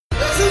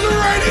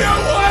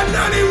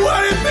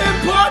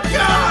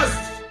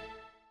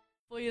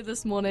Here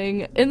this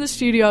morning in the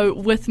studio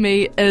with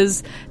me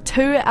is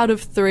 2 out of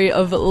 3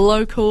 of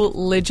local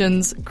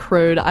legends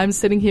CRUDE. I'm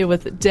sitting here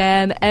with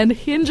Dan and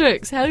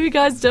Hendrix. How are you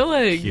guys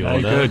doing?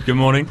 Hey, good. Good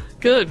morning.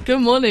 Good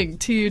morning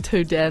to you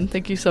too, Dan.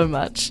 Thank you so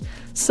much.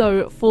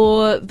 So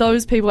for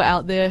those people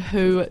out there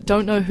who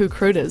don't know who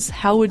CRUDE is,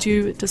 how would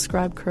you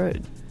describe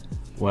CRUDE?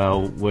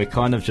 Well, we're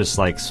kind of just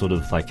sort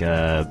of like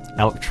a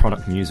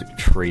electronic music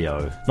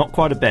trio. Not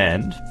quite a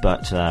band,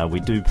 but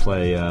we do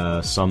play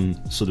some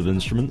sort of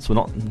instruments.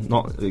 We're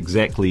not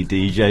exactly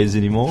DJs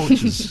anymore,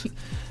 which is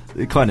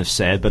kind of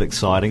sad but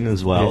exciting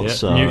as well. Yeah.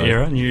 So New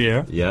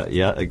era.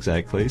 Yeah,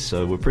 exactly.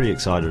 So we're pretty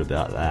excited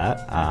about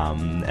that.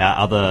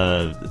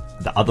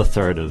 The other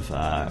third of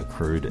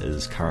CRUDE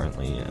is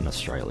currently in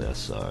Australia.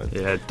 So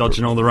Yeah,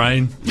 dodging all the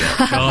rain.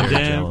 God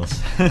damn.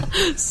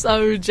 jealous.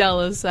 So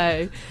jealous,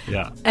 eh?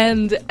 Yeah.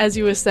 And as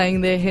you were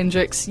saying there,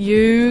 Hendrix,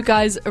 you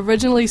guys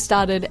originally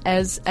started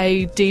as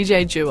a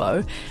DJ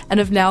duo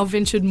and have now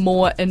ventured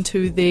more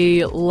into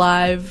the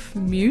live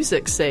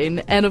music scene.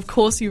 And of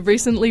course, you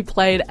recently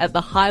played at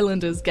the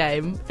Highlanders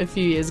game a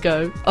few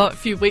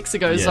weeks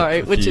ago,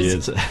 Yeah, which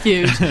is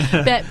huge.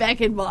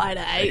 back in my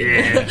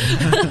day.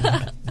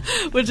 Yeah.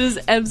 Which is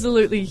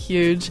absolutely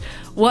huge.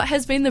 What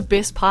has been the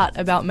best part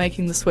about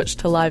making the switch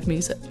to live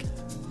music?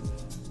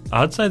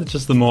 I'd say that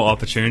just the more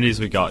opportunities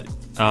we got,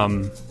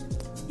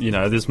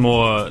 there's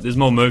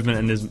more movement,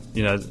 and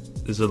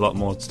there's a lot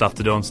more stuff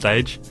to do on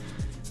stage,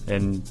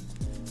 and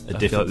I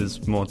feel like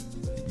there's more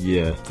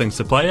things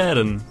to play at,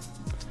 and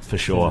for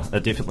sure.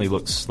 It definitely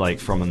looks like,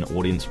 from an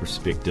audience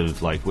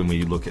perspective, like when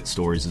we look at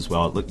stories as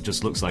well, it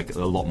just looks like a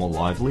lot more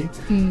lively.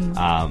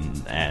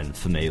 And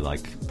for me,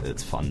 like,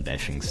 it's fun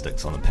bashing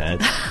sticks on a pad.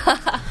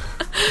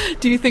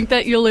 Do you think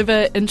that you'll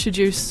ever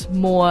introduce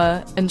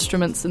more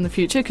instruments in the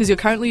future? Because you're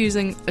currently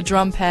using a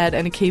drum pad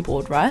and a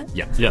keyboard, right?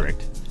 Yeah, Yeah.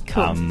 correct.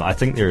 Cool. I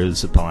think there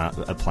is a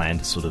plan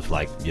to sort of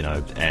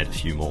add a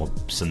few more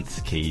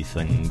synth key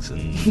things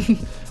and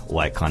all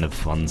that kind of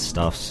fun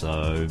stuff.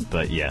 So,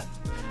 but yeah.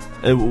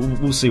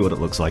 We'll see what it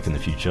looks like in the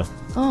future.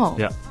 Oh,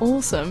 Yeah.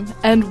 Awesome.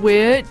 And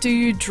where do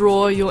you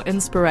draw your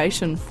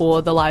inspiration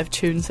for the live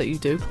tunes that you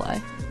do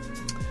play?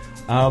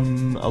 A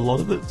lot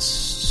of it's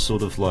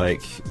sort of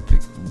like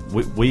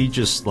we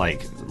just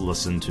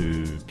listen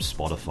to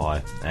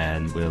Spotify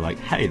and we're like,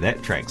 hey,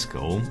 that track's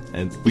cool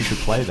and we should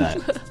play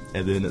that.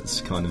 And then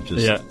it's kind of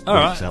just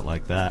works out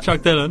like that.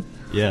 chuck that in.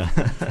 Yeah.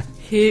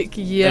 Heck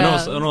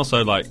yeah. And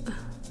also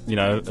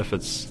if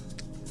it's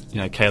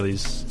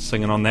Kaylee's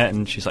singing on that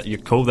and she's like, you're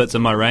cool, that's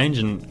in my range,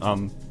 and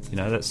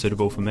that's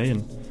suitable for me,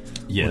 and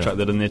we'll chuck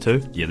that in there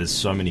too. Yeah, there's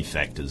so many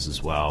factors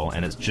as well,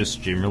 and it's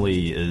just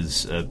generally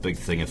is a big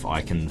thing if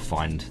I can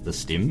find the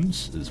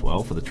stems as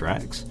well for the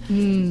tracks,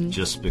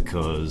 just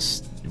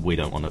because we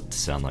don't want it to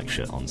sound like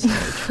shit on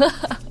stage.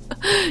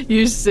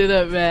 You said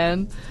it,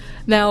 man.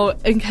 Now,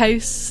 in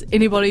case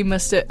anybody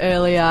missed it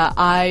earlier,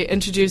 I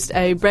introduced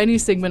a brand new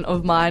segment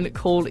of mine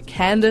called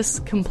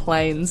Candice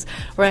Complains,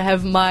 where I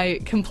have my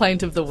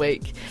complaint of the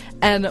week.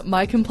 And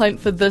my complaint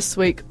for this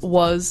week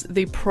was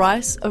the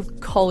price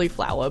of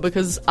cauliflower,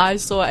 because I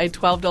saw a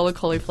 $12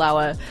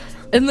 cauliflower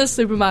in the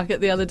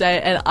supermarket the other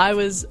day and I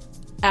was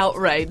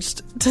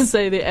outraged, to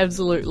say the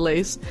absolute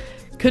least.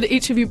 Could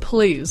each of you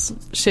please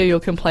share your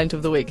complaint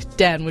of the week?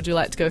 Dan, would you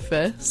like to go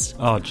first?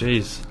 Oh,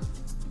 jeez.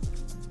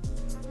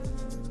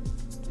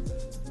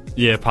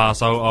 Yeah,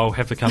 pass. I'll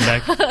have to come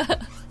back.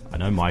 I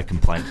know my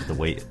complaint for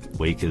the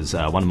week is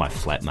one of my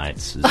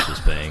flatmates is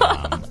just being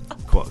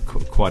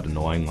quite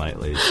annoying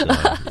lately. So,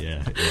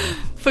 yeah.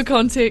 For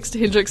context,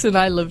 Hendrix and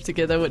I live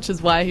together, which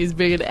is why he's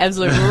being an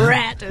absolute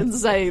rat in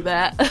saying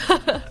that.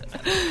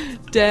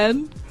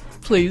 Dan,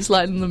 please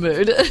lighten the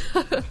mood.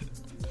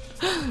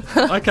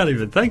 I can't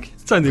even think.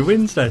 It's only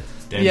Wednesday.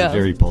 Dan's a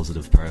very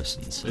positive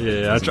person. So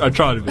Yeah, I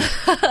try to be.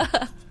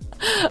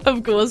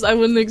 Of course, I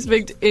wouldn't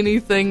expect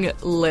anything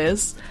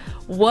less.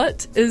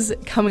 What is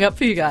coming up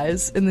for you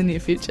guys in the near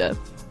future?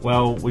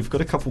 Well, we've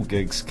got a couple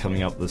gigs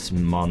coming up this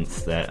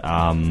month that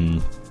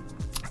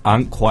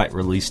aren't quite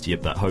released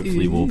yet, but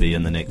hopefully will be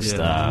in the next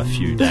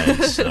few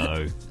days.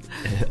 So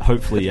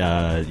hopefully,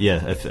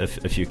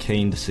 if you're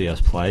keen to see us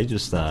play,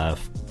 just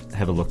have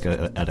a look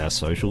at our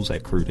socials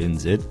at CRUDE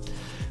NZ,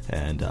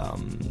 and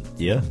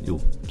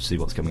you'll see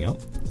what's coming up.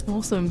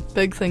 Awesome.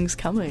 Big things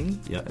coming.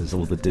 Yeah, as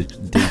all the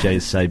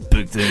DJs say,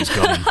 big things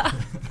coming.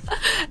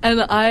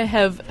 And I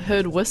have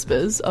heard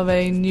whispers of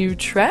a new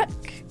track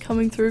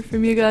coming through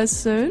from you guys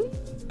soon.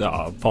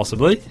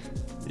 Possibly.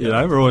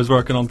 We're always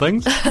working on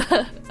things.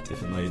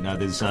 Definitely. No,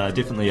 there's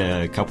definitely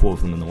a couple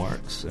of them in the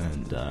works,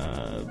 and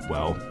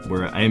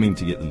we're aiming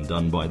to get them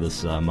done by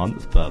this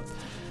month, but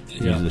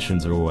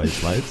musicians are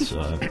always late,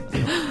 so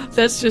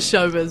That's just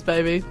showbiz,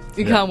 baby.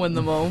 You can't win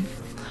them all.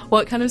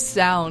 What kind of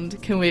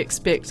sound can we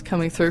expect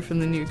coming through from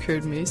the new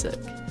CRUDE music?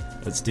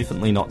 it's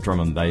definitely not drum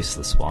and bass,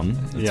 this one.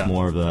 It's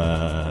more of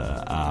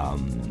a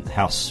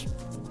house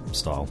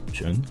style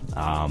tune,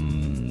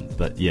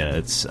 but yeah,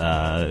 it's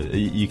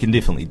you can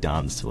definitely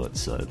dance to it,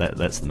 so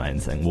that's the main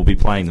thing. We'll be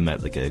playing them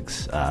at the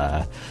gigs in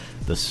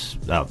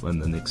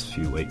the next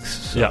few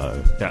weeks,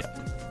 so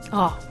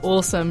Oh,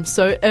 awesome.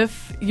 So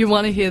if you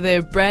want to hear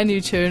their brand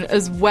new tune,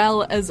 as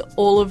well as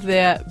all of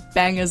their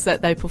bangers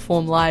that they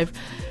perform live,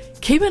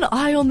 keep an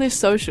eye on their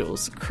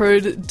socials,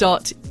 CRUDE.nz.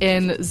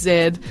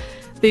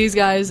 These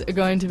guys are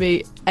going to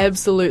be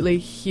absolutely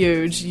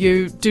huge.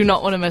 You do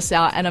not want to miss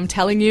out. And I'm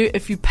telling you,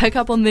 if you pick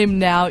up on them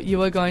now,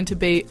 you are going to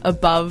be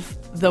above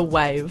the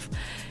wave.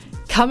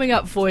 Coming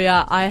up for you,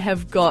 I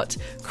have got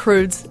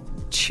CRUDE's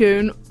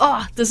tune.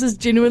 Oh, this is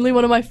genuinely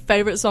one of my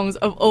favourite songs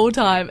of all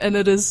time, and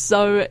it is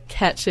so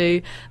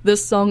catchy.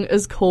 This song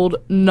is called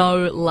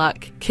No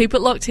Luck. Keep it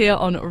locked here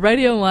on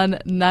Radio 1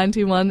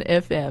 91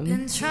 FM.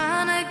 Been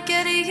trying to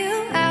get you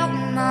out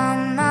my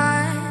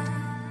mind.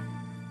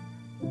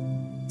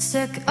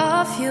 Sick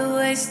of you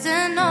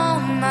wasting all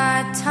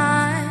my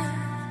time.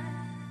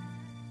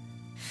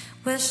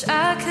 Wish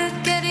I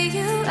could get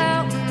you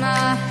out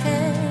my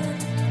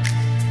head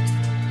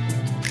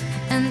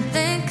and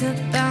think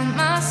about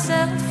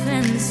myself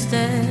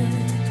instead.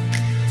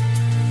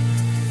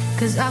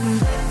 'Cause I've been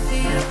waiting for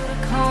you to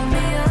call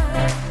me up,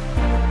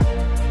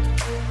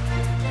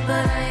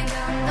 but I ain't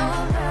got no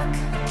luck.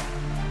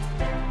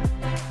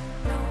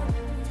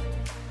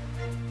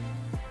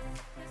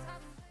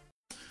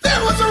 That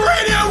was a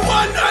Radio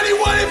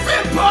 191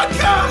 FM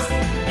podcast.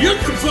 You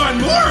can find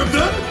more of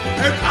them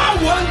at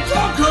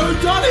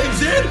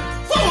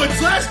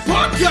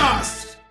r1.co.nz/podcast.